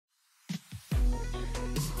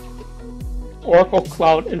Oracle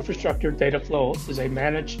Cloud Infrastructure Data Flow is a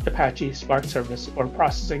managed Apache Spark service for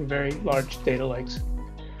processing very large data lakes.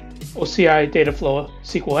 OCI data flow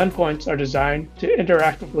SQL endpoints are designed to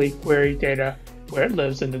interactively query data where it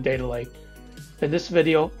lives in the data lake. In this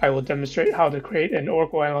video, I will demonstrate how to create an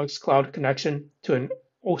Oracle Analytics Cloud connection to an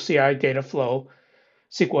OCI data flow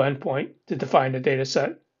SQL endpoint to define a data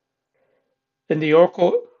set. In the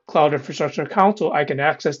Oracle Cloud Infrastructure Console, I can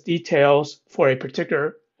access details for a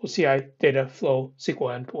particular OCI data flow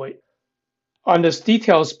SQL endpoint. On this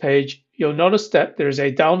details page, you'll notice that there's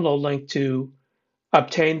a download link to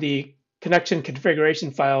obtain the connection configuration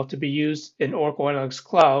file to be used in Oracle Analytics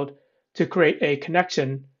Cloud to create a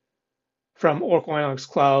connection from Oracle Analytics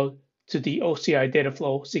Cloud to the OCI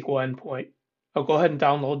Dataflow SQL endpoint. I'll go ahead and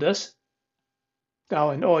download this.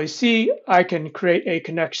 Now in OAC, I can create a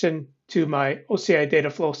connection to my OCI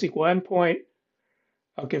Dataflow SQL endpoint.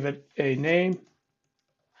 I'll give it a name.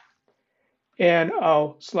 And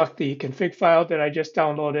I'll select the config file that I just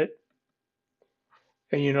downloaded.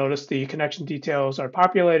 And you notice the connection details are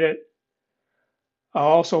populated. I'll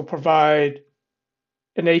also provide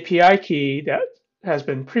an API key that has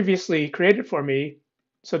been previously created for me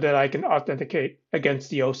so that I can authenticate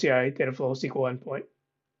against the OCI Dataflow SQL endpoint.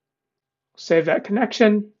 Save that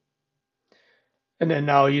connection, and then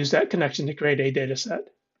I'll use that connection to create a data set.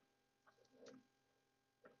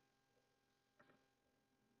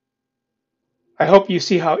 I hope you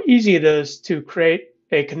see how easy it is to create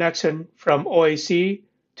a connection from OAC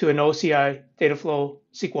to an OCI Dataflow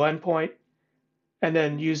SQL endpoint, and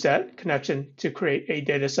then use that connection to create a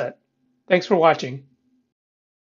data set. Thanks for watching.